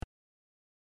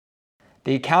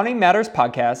The Accounting Matters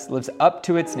podcast lives up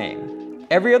to its name.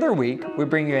 Every other week, we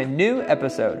bring you a new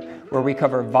episode where we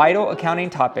cover vital accounting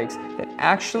topics that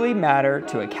actually matter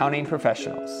to accounting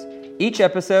professionals. Each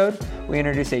episode, we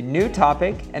introduce a new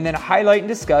topic and then highlight and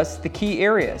discuss the key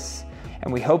areas.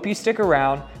 And we hope you stick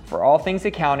around for all things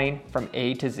accounting from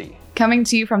A to Z. Coming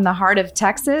to you from the heart of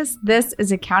Texas, this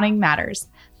is Accounting Matters,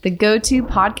 the go-to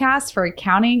podcast for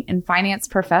accounting and finance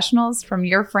professionals from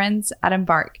your friends at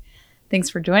Embark. Thanks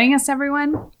for joining us,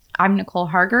 everyone. I'm Nicole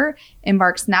Harger,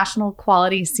 Embark's National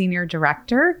Quality Senior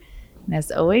Director. And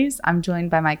as always, I'm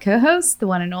joined by my co-host, the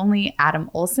one and only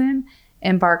Adam Olson,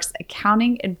 Embark's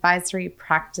Accounting Advisory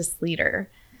Practice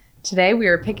Leader. Today, we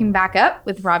are picking back up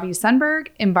with Robbie Sundberg,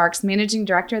 Embark's Managing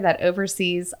Director that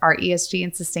oversees our ESG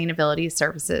and sustainability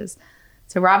services.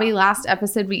 So Robbie, last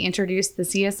episode, we introduced the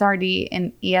CSRD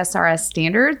and ESRS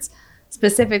standards.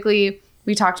 Specifically,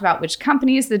 we talked about which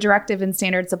companies the directive and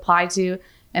standards apply to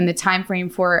and the time frame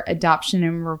for adoption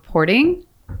and reporting.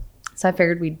 So I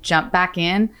figured we'd jump back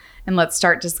in and let's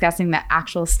start discussing the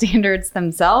actual standards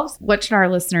themselves. What should our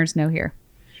listeners know here?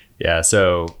 Yeah,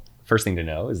 so first thing to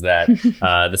know is that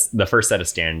the first set of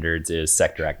standards is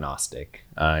sector agnostic.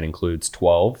 It includes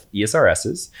 12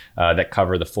 ESRSs that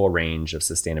cover the full range of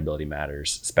sustainability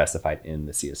matters specified in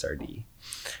the CSRD.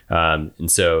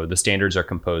 And so the standards are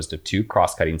composed of 2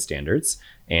 cross-cutting standards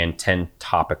and 10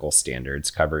 topical standards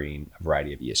covering a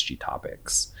variety of ESG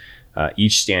topics.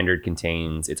 Each standard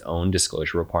contains its own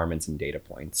disclosure requirements and data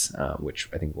points, which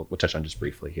I think we'll touch on just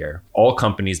briefly here. All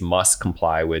companies must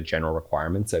comply with general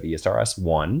requirements of ESRS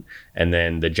 1 and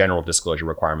then the general disclosure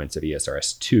requirements of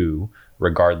ESRS 2,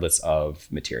 regardless of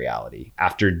materiality.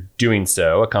 After doing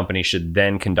so, a company should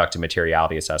then conduct a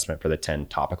materiality assessment for the 10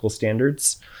 topical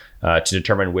standards to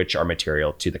determine which are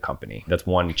material to the company. That's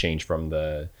one change from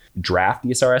the draft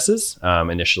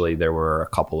ESRSs. Initially, there were a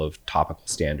couple of topical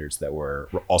standards that were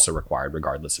also required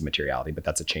regardless of materiality, but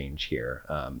that's a change here.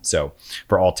 So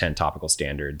for all 10 topical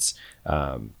standards,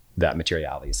 that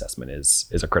materiality assessment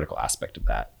is a critical aspect of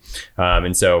that.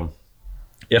 And so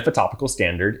if a topical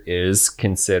standard is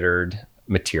considered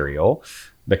material,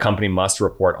 the company must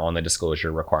report on the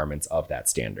disclosure requirements of that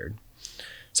standard.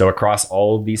 So across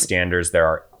all of these standards, there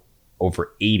are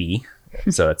over 80.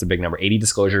 So that's a big number, 80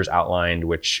 disclosures outlined,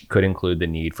 which could include the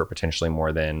need for potentially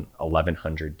more than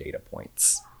 1,100 data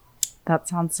points. That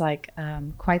sounds like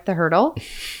quite the hurdle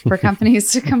for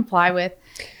companies to comply with.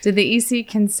 Did the EC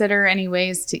consider any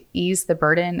ways to ease the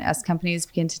burden as companies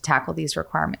begin to tackle these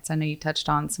requirements? I know you touched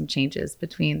on some changes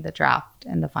between the draft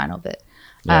and the final bit.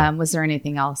 Yeah. Was there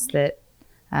anything else that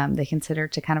they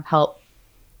considered to kind of help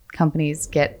companies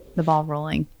get the ball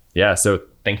rolling? Yeah, so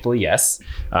thankfully, yes.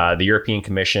 The European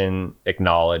Commission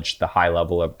acknowledged the high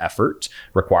level of effort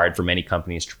required for many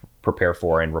companies to prepare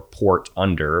for and report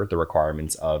under the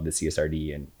requirements of the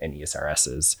CSRD and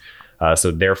ESRSs.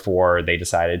 So therefore, they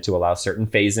decided to allow certain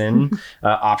phase-in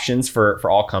options for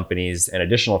all companies and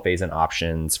additional phase-in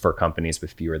options for companies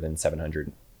with fewer than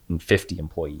 750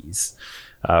 employees.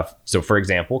 So for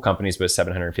example, companies with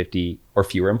 750 or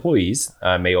fewer employees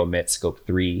may omit scope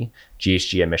 3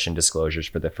 GHG emission disclosures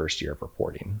for the first year of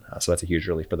reporting. So that's a huge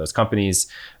relief for those companies.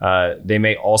 They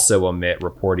may also omit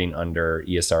reporting under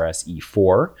ESRS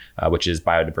E4, which is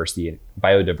biodiversity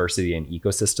and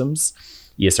ecosystems,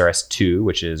 ESRS 2,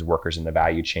 which is workers in the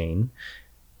value chain,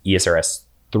 ESRS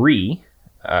 3,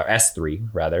 S3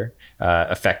 rather,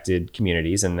 affected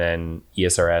communities, and then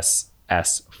ESRS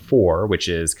S4, which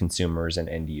is consumers and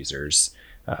end users.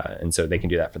 And so they can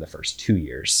do that for the first 2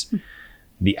 years.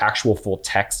 The actual full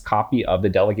text copy of the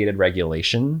delegated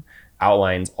regulation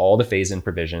outlines all the phase-in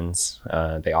provisions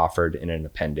they offered in an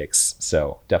appendix.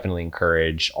 So definitely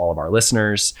encourage all of our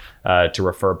listeners to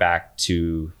refer back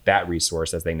to that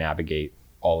resource as they navigate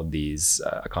all of these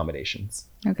accommodations.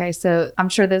 Okay, so I'm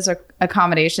sure those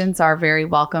accommodations are very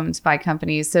welcomed by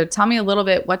companies. So tell me a little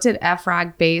bit, what did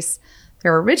FRAG base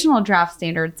their original draft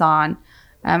standards on?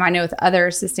 I know with other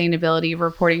sustainability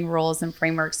reporting rules and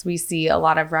frameworks, we see a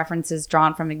lot of references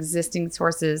drawn from existing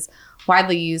sources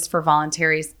widely used for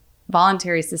voluntary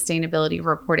sustainability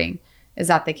reporting. Is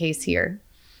that the case here?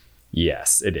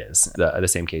 Yes, it is. The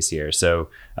same case here. So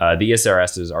the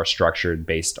ESRSs are structured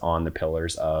based on the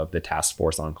pillars of the Task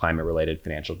Force on Climate-Related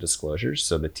Financial Disclosures,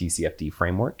 so the TCFD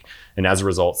framework. And as a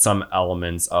result, some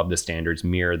elements of the standards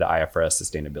mirror the IFRS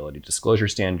sustainability disclosure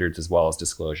standards, as well as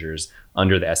disclosures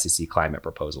under the SEC climate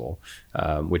proposal,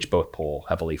 which both pull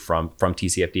heavily from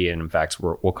TCFD. And in fact,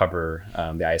 we'll cover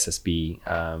the ISSB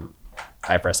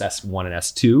IFRS S1 and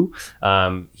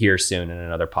S2 here soon in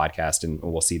another podcast. And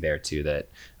we'll see there too that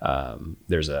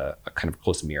there's a kind of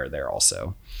close mirror there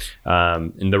also.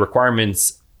 And the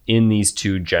requirements in these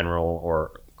two general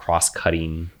or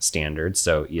cross-cutting standards,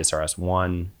 so ESRS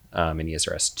 1 and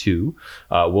ESRS 2,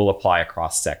 will apply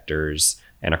across sectors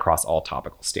and across all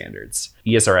topical standards.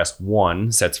 ESRS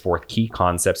 1 sets forth key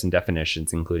concepts and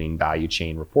definitions, including value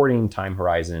chain reporting, time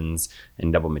horizons,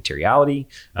 and double materiality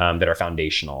that are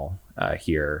foundational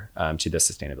here to the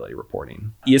sustainability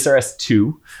reporting. ESRS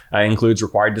 2 includes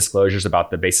required disclosures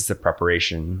about the basis of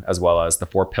preparation, as well as the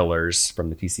 4 pillars from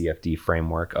the TCFD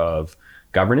framework of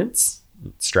governance,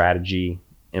 strategy,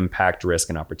 impact, risk,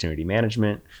 and opportunity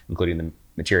management, including the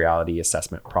materiality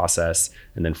assessment process,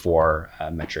 and then 4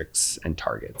 metrics and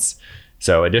targets.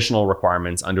 So additional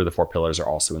requirements under the 4 pillars are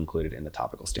also included in the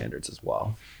topical standards as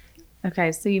well.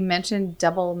 Okay, so you mentioned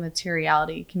double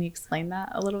materiality. Can you explain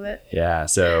that a little bit? Yeah,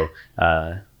 so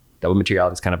double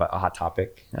materiality is kind of a hot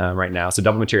topic right now. So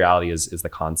double materiality is the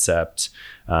concept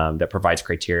that provides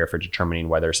criteria for determining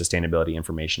whether sustainability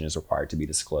information is required to be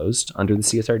disclosed under the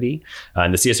CSRD.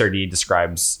 And the CSRD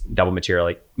describes double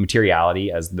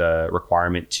materiality as the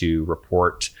requirement to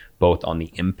report both on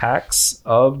the impacts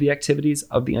of the activities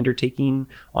of the undertaking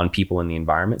on people and the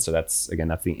environment. So that's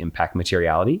the impact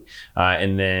materiality.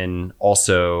 And then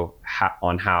also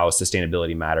on how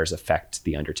sustainability matters affect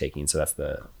the undertaking. So that's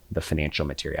the financial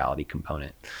materiality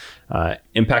component.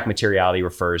 Impact materiality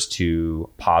refers to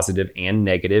positive and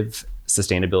negative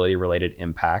sustainability related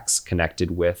impacts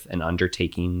connected with an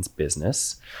undertaking's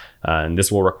business. And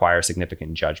this will require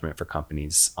significant judgment for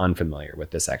companies unfamiliar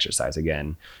with this exercise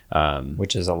again.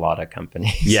 Which is a lot of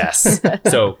companies. Yes.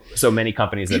 So many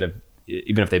companies that have,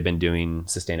 even if they've been doing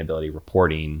sustainability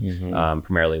reporting,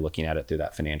 primarily looking at it through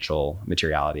that financial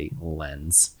materiality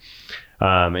lens.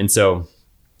 And so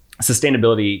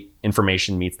sustainability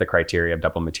information meets the criteria of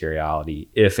double materiality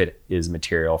if it is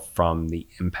material from the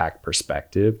impact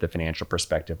perspective, the financial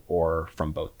perspective, or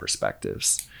from both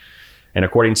perspectives. And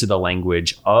according to the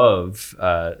language of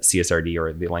CSRD,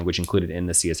 or the language included in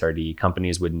the CSRD,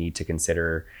 companies would need to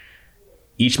consider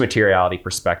each materiality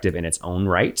perspective in its own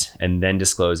right, and then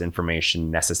disclose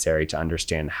information necessary to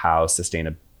understand how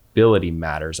sustainability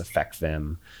matters affect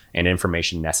them, and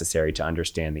information necessary to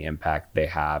understand the impact they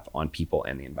have on people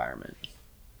and the environment.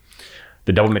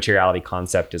 The double materiality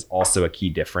concept is also a key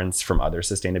difference from other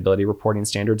sustainability reporting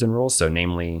standards and rules. So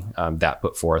namely that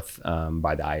put forth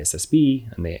by the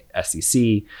ISSB and the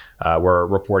SEC, where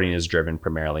reporting is driven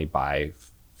primarily by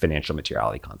financial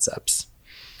materiality concepts.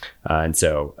 And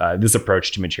so this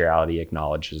approach to materiality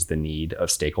acknowledges the need of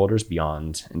stakeholders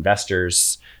beyond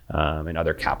investors and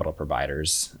other capital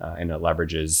providers, and it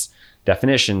leverages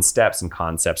definitions, steps, and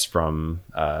concepts from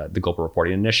the Global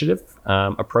Reporting Initiative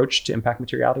approach to impact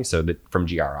materiality, so that from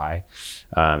GRI.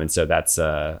 And so that's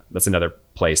another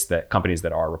place that companies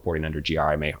that are reporting under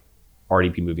GRI may already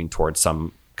be moving towards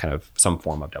some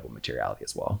form of double materiality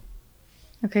as well.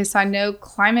 Okay, so I know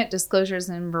climate disclosures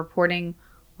and reporting,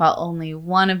 while only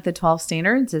one of the 12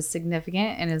 standards is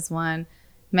significant and is one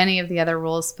many of the other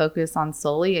rules focus on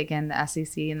solely, again, the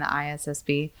SEC and the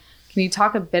ISSB. Can you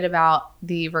talk a bit about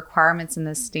the requirements in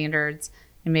the standards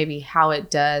and maybe how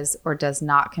it does or does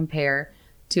not compare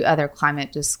to other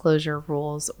climate disclosure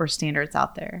rules or standards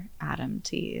out there? Adam,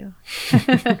 to you.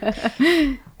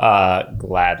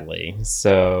 Gladly.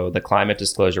 So the climate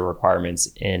disclosure requirements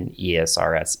in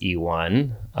ESRS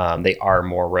E1, they are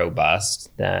more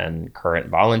robust than current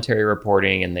voluntary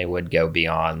reporting, and they would go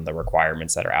beyond the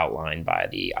requirements that are outlined by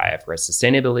the IFRS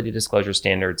sustainability disclosure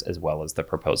standards, as well as the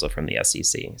proposal from the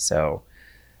SEC. So,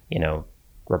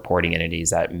 reporting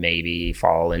entities that maybe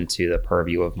fall into the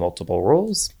purview of multiple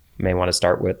rules may want to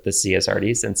start with the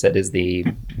CSRD, since it is the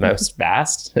most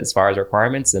vast as far as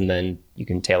requirements, and then you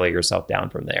can tailor yourself down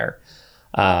from there.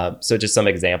 So just some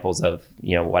examples of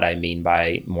what I mean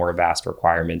by more vast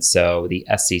requirements. So the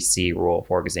SEC rule,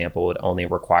 for example, would only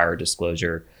require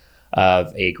disclosure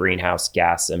of a greenhouse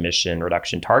gas emission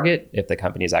reduction target if the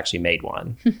company has actually made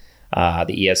one.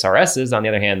 The ESRSs, on the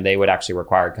other hand, they would actually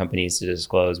require companies to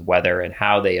disclose whether and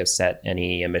how they have set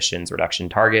any emissions reduction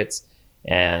targets.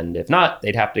 And if not,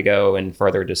 they'd have to go and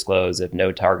further disclose if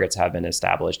no targets have been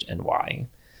established and why.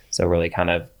 So really kind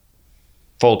of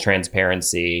full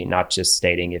transparency, not just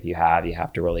stating if you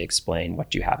have to really explain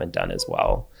what you haven't done as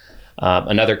well.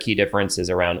 Another key difference is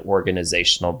around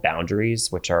organizational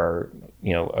boundaries, which are,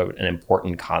 an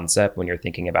important concept when you're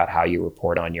thinking about how you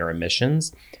report on your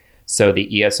emissions. So the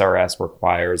ESRS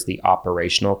requires the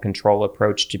operational control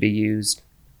approach to be used,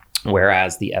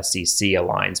 whereas the SEC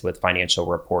aligns with financial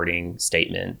reporting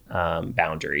statement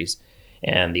boundaries.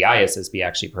 And the ISSB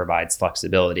actually provides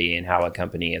flexibility in how a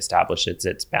company establishes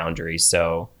its boundaries.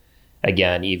 So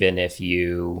again, even if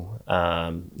you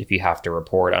have to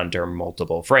report under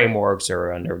multiple frameworks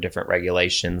or under different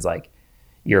regulations, like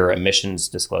your emissions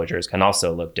disclosures can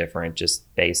also look different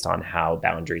just based on how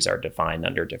boundaries are defined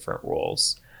under different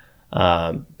rules.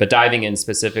 But diving in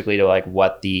specifically to like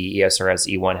what the ESRS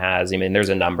E1 has, I mean, there's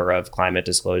a number of climate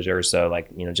disclosures. So like,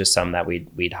 just some that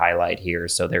we'd highlight here.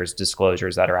 So there's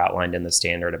disclosures that are outlined in the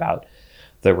standard about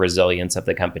the resilience of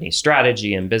the company's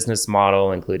strategy and business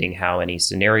model, including how any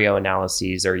scenario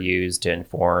analyses are used to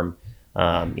inform,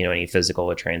 any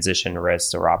physical or transition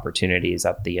risks or opportunities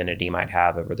that the entity might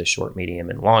have over the short, medium,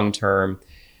 and long term.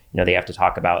 They have to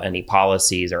talk about any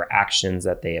policies or actions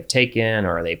that they have taken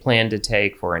or they plan to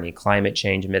take for any climate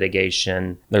change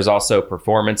mitigation. There's also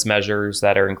performance measures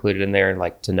that are included in there.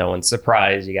 Like, to no one's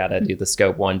surprise, you got to do the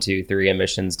scope 1, 2, 3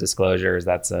 emissions disclosures.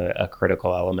 That's a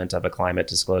critical element of a climate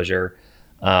disclosure.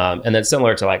 And then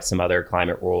similar to like some other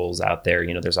climate rules out there,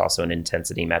 there's also an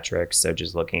intensity metric. So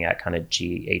just looking at kind of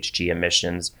GHG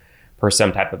emissions per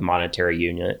some type of monetary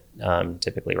unit,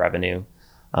 typically revenue.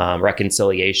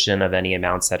 Reconciliation of any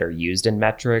amounts that are used in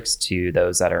metrics to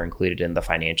those that are included in the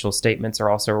financial statements are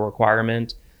also a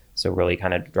requirement. So really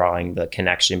kind of drawing the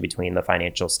connection between the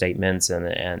financial statements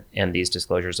and these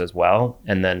disclosures as well.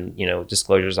 And then,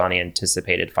 disclosures on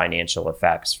anticipated financial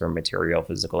effects for material,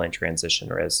 physical, and transition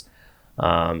risks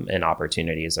and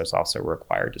opportunities. There's also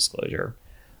required disclosure.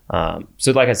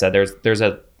 So like I said,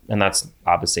 and that's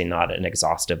obviously not an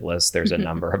exhaustive list. There's a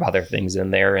number of other things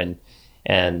in there. And,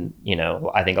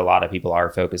 I think a lot of people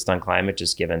are focused on climate,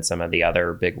 just given some of the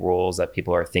other big rules that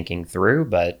people are thinking through.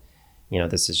 But,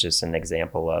 this is just an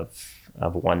example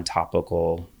of one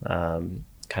topical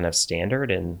kind of standard,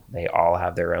 and they all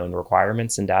have their own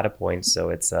requirements and data points. So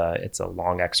it's a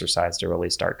long exercise to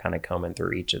really start kind of combing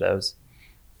through each of those.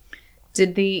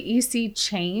 Did the EC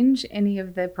change any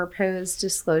of the proposed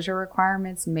disclosure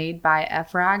requirements made by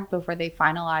EFRAG before they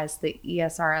finalized the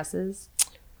ESRSs?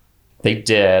 They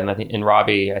did, and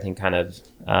Robbie, kind of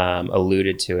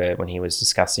alluded to it when he was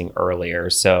discussing earlier.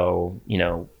 So,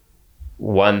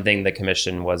 one thing the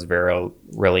commission was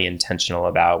really intentional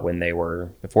about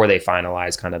before they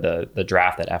finalized kind of the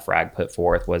draft that EFRAG put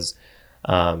forth was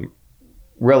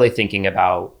really thinking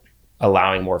about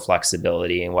allowing more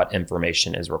flexibility in what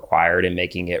information is required and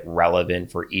making it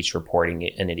relevant for each reporting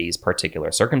entity's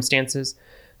particular circumstances.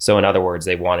 So in other words,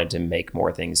 they wanted to make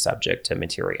more things subject to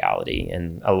materiality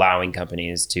and allowing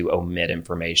companies to omit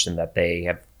information that they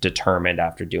have determined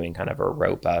after doing kind of a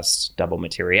robust double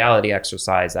materiality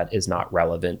exercise that is not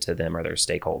relevant to them or their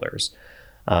stakeholders.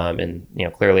 And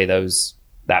clearly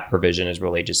that provision is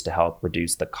really just to help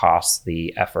reduce the costs,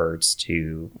 the efforts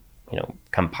to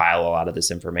compile a lot of this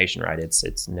information, right?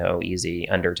 It's no easy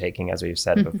undertaking, as we've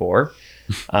said before.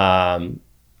 And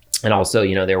also,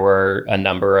 there were a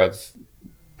number of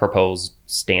proposed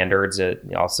standards that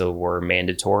also were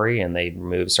mandatory, and they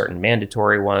moved certain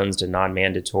mandatory ones to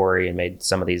non-mandatory and made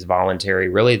some of these voluntary.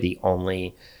 Really, the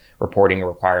only reporting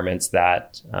requirements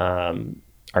that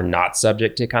are not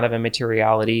subject to kind of a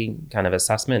materiality kind of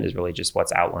assessment is really just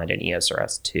what's outlined in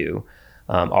ESRS 2.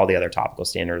 All the other topical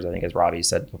standards, I think, as Robbie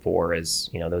said before, is,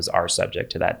 those are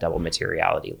subject to that double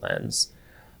materiality lens.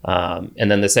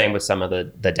 And then the same with some of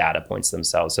the data points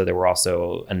themselves. So there were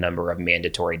also a number of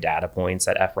mandatory data points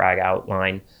that EFRAG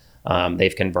outlined.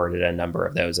 They've converted a number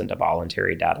of those into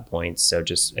voluntary data points. So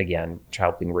just, again,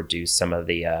 helping reduce some of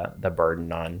the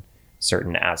burden on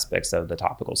certain aspects of the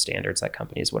topical standards that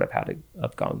companies would have had to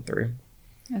have gone through.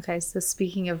 Okay, so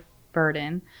speaking of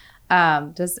burden,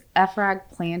 does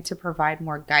EFRAG plan to provide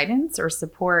more guidance or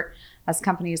support as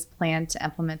companies plan to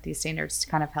implement these standards to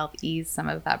kind of help ease some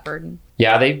of that burden?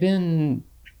 Yeah, they've been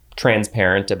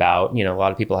transparent about, a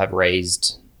lot of people have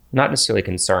raised not necessarily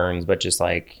concerns, but just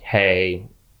like, hey,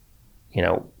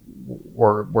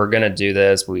 we're going to do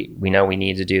this. We know we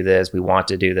need to do this. We want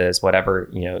to do this, whatever,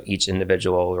 each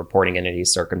individual reporting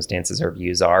entity's circumstances or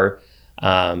views are.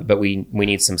 But we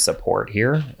need some support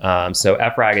here. So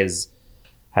EFRAG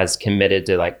has committed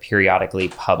to like periodically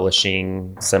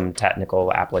publishing some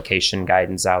technical application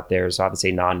guidance out there. So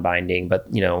obviously non-binding, but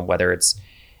whether it's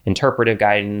interpretive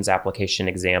guidance, application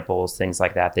examples, things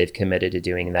like that, they've committed to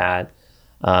doing that.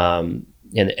 And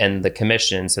the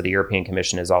commission, so the European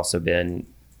Commission has also been,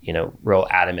 real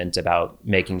adamant about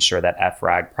making sure that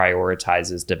EFRAG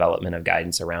prioritizes development of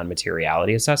guidance around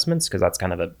materiality assessments, because that's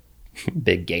kind of a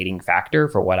big gating factor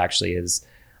for what actually is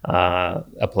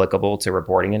applicable to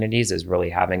reporting entities, is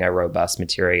really having a robust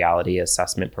materiality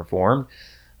assessment performed.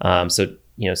 So,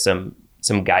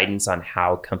 some guidance on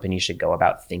how companies should go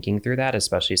about thinking through that,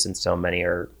 especially since so many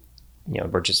are,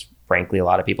 we're just frankly, a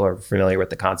lot of people are familiar with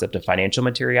the concept of financial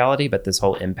materiality, but this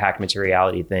whole impact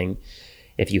materiality thing,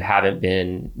 if you haven't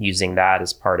been using that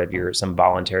as part of some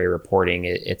voluntary reporting,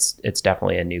 it's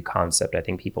definitely a new concept. I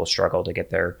think people struggle to get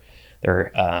their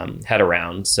head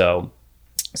around. So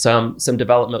some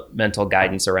developmental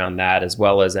guidance around that, as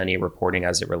well as any reporting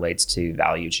as it relates to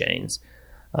value chains.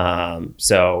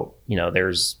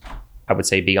 There's, I would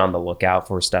say, be on the lookout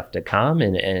for stuff to come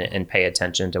and pay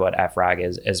attention to what FRAG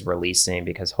is releasing,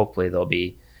 because hopefully there'll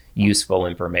be useful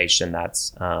information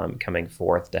that's coming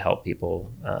forth to help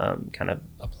people kind of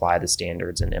apply the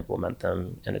standards and implement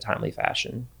them in a timely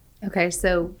fashion. Okay,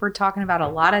 so we're talking about a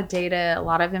lot of data, a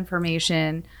lot of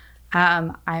information.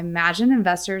 I imagine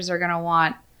investors are going to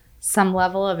want some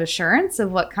level of assurance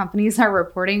of what companies are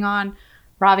reporting on.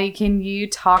 Robbie, can you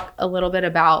talk a little bit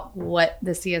about what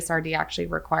the CSRD actually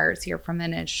requires here from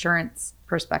an assurance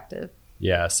perspective?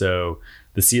 Yeah, so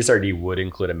the CSRD would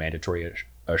include a mandatory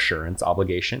assurance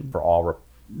obligation for all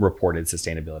reported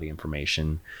sustainability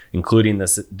information, including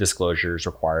the disclosures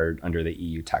required under the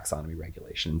EU taxonomy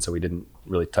regulation. So we didn't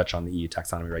really touch on the EU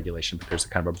taxonomy regulation, but there's a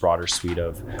kind of a broader suite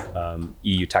of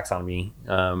EU taxonomy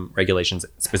regulations,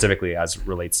 specifically as it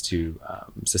relates to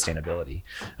sustainability.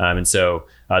 And so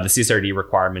the CSRD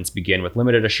requirements begin with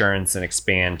limited assurance and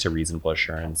expand to reasonable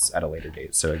assurance at a later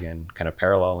date. So again, kind of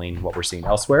paralleling what we're seeing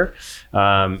elsewhere.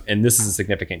 And this is a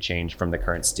significant change from the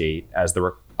current state, as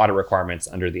the audit requirements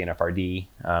under the NFRD,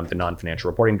 the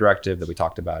non-financial reporting directive that we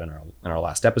talked about in our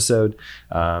last episode,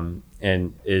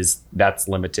 and that's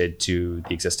limited to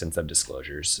the existence of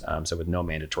disclosures, so with no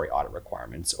mandatory audit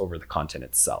requirements over the content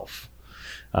itself.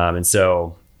 And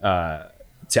so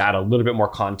to add a little bit more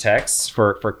context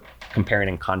for comparing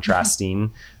and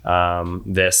contrasting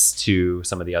this to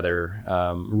some of the other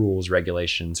rules,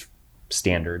 regulations,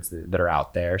 standards that are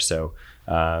out there. So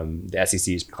the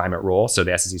SEC's climate rule, so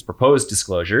the SEC's proposed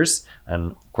disclosures,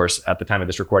 and of course at the time of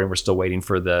this recording we're still waiting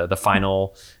for the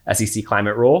final SEC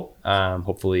climate rule.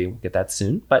 Hopefully we'll get that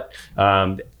soon. But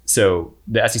so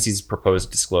the SEC's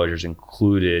proposed disclosures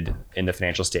included in the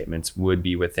financial statements would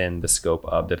be within the scope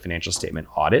of the financial statement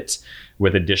audit,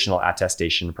 with additional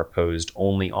attestation proposed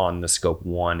only on the scope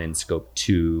 1 and scope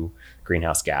 2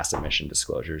 greenhouse gas emission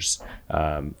disclosures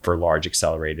for large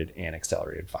accelerated and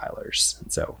accelerated filers.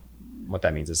 And so what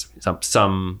that means is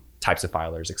some types of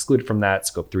filers excluded from that,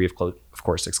 scope 3 of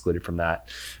course excluded from that.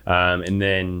 And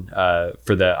then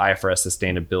for the IFRS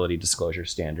sustainability disclosure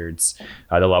standards,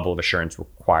 the level of assurance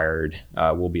required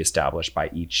will be established by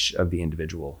each of the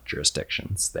individual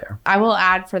jurisdictions there. I will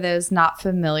add, for those not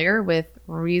familiar with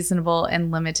reasonable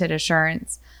and limited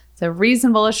assurance, so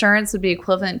reasonable assurance would be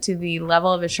equivalent to the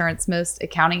level of assurance most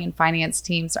accounting and finance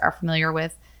teams are familiar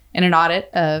with in an audit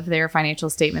of their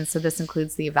financial statements. So this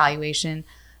includes the evaluation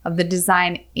of the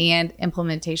design and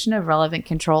implementation of relevant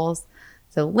controls.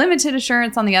 So limited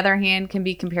assurance, on the other hand, can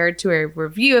be compared to a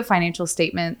review of financial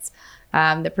statements.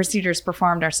 The procedures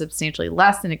performed are substantially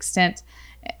less in extent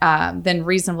than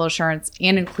reasonable assurance,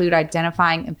 and include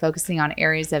identifying and focusing on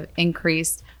areas of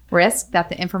increased risk that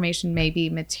the information may be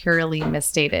materially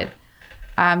misstated.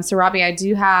 So Robbie, I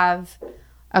do have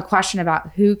a question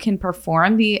about who can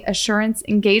perform the assurance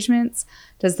engagements.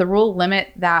 Does the rule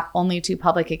limit that only to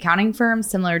public accounting firms,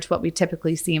 similar to what we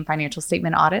typically see in financial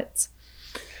statement audits?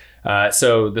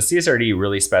 So the CSRD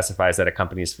really specifies that a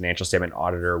company's financial statement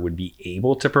auditor would be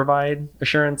able to provide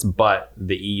assurance, but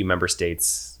the EU member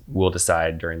states will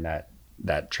decide during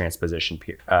that transposition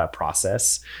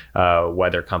process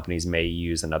whether companies may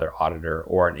use another auditor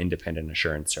or an independent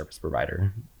assurance service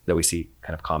provider that we see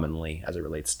kind of commonly as it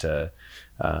relates to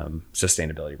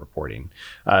sustainability reporting.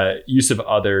 Use of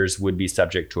others would be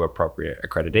subject to appropriate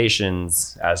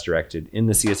accreditations as directed in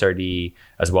the CSRD,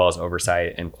 as well as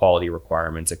oversight and quality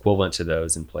requirements equivalent to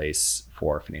those in place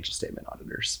for financial statement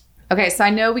auditors. Okay, so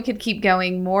I know we could keep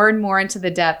going more and more into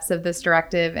the depths of this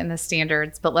directive and the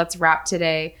standards, but let's wrap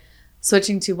today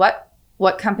switching to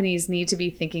what companies need to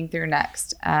be thinking through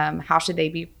next. How should they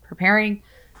be preparing?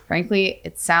 Frankly,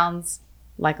 it sounds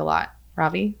like a lot.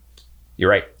 Robbie? You're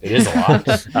right. It is a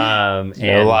lot.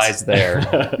 No lies there.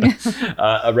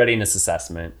 A readiness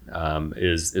assessment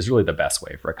is really the best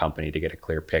way for a company to get a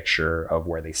clear picture of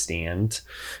where they stand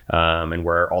and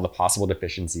where all the possible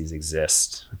deficiencies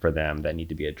exist for them that need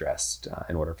to be addressed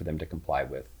in order for them to comply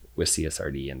with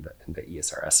CSRD and the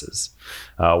ESRSs.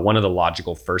 One of the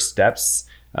logical first steps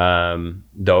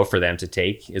though, for them to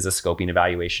take is a scoping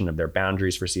evaluation of their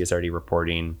boundaries for CSRD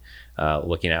reporting,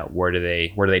 looking at where do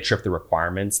they trip the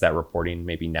requirements that reporting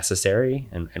may be necessary,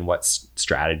 and what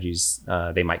strategies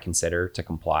they might consider to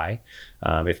comply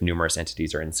if numerous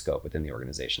entities are in scope within the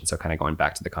organization. So kind of going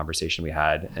back to the conversation we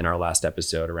had in our last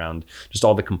episode around just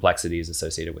all the complexities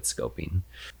associated with scoping.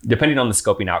 Depending on the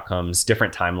scoping outcomes,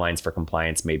 different timelines for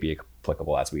compliance may be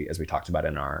applicable, as we talked about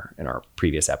in our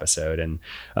previous episode, and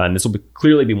this will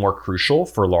clearly be more crucial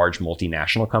for large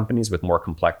multinational companies with more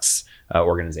complex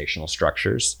organizational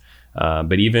structures.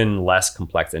 But even less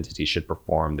complex entities should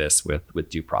perform this with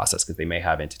due process, because they may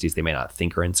have entities they may not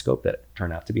think are in scope that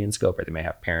turn out to be in scope, or they may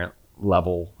have parent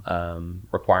level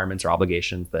requirements or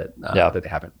obligations that they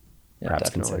haven't perhaps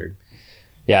considered.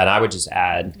 Yeah, and I would just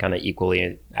add, kind of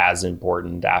equally as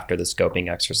important after the scoping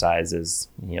exercise is,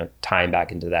 tying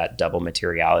back into that double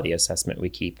materiality assessment we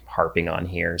keep harping on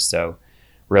here. So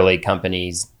really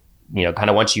companies, kind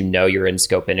of once you're in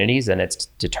scope entities, and it's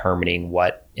determining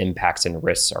what impacts and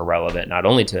risks are relevant, not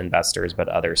only to investors, but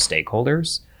other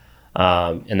stakeholders.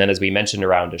 And then as we mentioned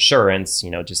around assurance,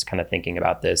 just kind of thinking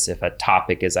about this, if a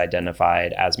topic is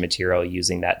identified as material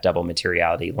using that double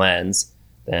materiality lens,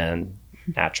 then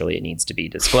naturally it needs to be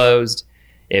disclosed.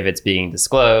 If it's being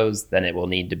disclosed, then it will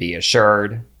need to be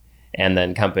assured. And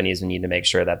then companies will need to make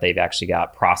sure that they've actually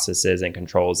got processes and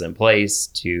controls in place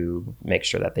to make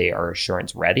sure that they are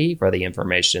assurance ready for the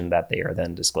information that they are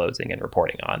then disclosing and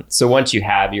reporting on. So once you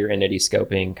have your entity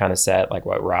scoping kind of set, like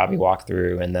what Robbie walked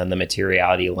through, and then the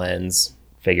materiality lens,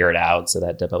 figure it out, so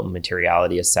that double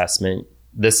materiality assessment,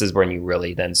 this is when you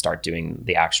really then start doing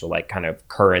the actual kind of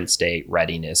current state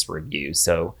readiness review.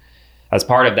 So as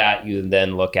part of that, you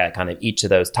then look at kind of each of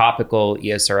those topical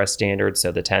ESRS standards, so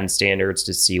the 10 standards,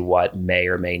 to see what may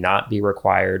or may not be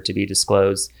required to be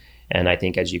disclosed. And I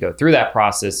think as you go through that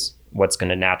process, what's going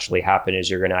to naturally happen is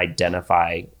you're going to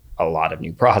identify a lot of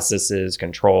new processes,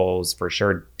 controls, for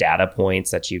sure, data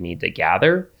points that you need to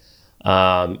gather.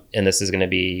 And this is going to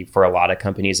be, for a lot of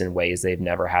companies, in ways they've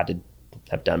never had to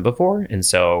have done before. And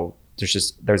so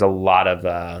there's a lot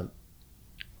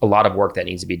of work that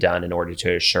needs to be done in order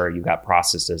to assure you've got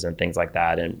processes and things like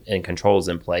that and controls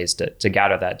in place to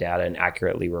gather that data and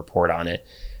accurately report on it.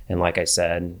 And like I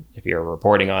said, if you're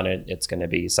reporting on it, it's going to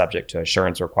be subject to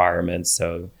assurance requirements.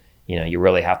 So, you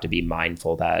really have to be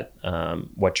mindful that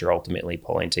what you're ultimately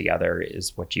pulling together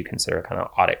is what you consider kind of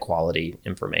audit quality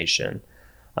information.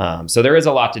 So there is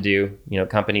a lot to do.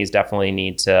 Companies definitely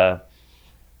need to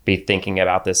be thinking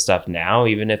about this stuff now,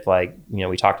 even if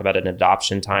we talked about an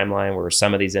adoption timeline where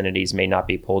some of these entities may not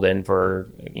be pulled in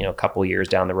for, a couple years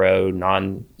down the road.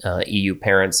 Non-EU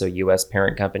parents, so US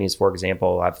parent companies, for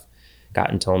example, I've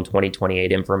gotten until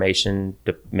 2028 information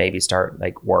to maybe start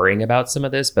worrying about some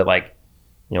of this. But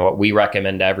what we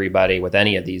recommend to everybody with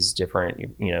any of these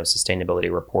different,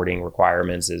 sustainability reporting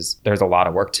requirements is there's a lot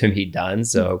of work to be done.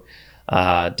 So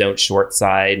don't short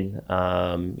side,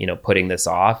 putting this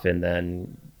off and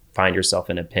then find yourself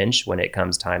in a pinch when it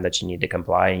comes time that you need to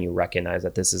comply, and you recognize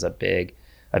that this is a big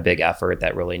effort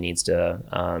that really needs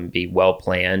to be well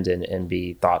planned and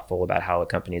be thoughtful about how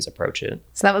companies approach it.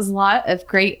 So that was a lot of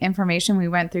great information we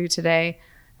went through today.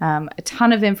 A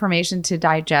ton of information to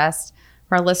digest.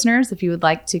 For our listeners, if you would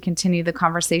like to continue the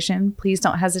conversation, please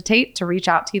don't hesitate to reach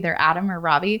out to either Adam or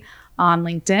Robbie on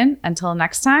LinkedIn. Until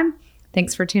next time,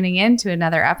 thanks for tuning in to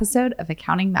another episode of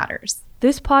Accounting Matters.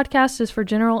 This podcast is for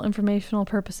general informational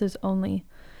purposes only.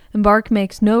 Embark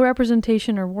makes no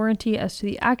representation or warranty as to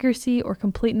the accuracy or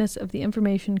completeness of the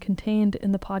information contained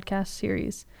in the podcast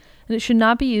series, and it should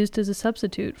not be used as a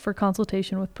substitute for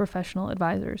consultation with professional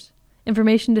advisors.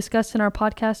 Information discussed in our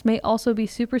podcast may also be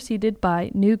superseded by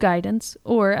new guidance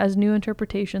or as new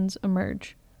interpretations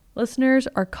emerge. Listeners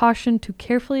are cautioned to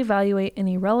carefully evaluate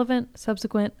any relevant,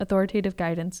 subsequent authoritative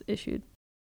guidance issued.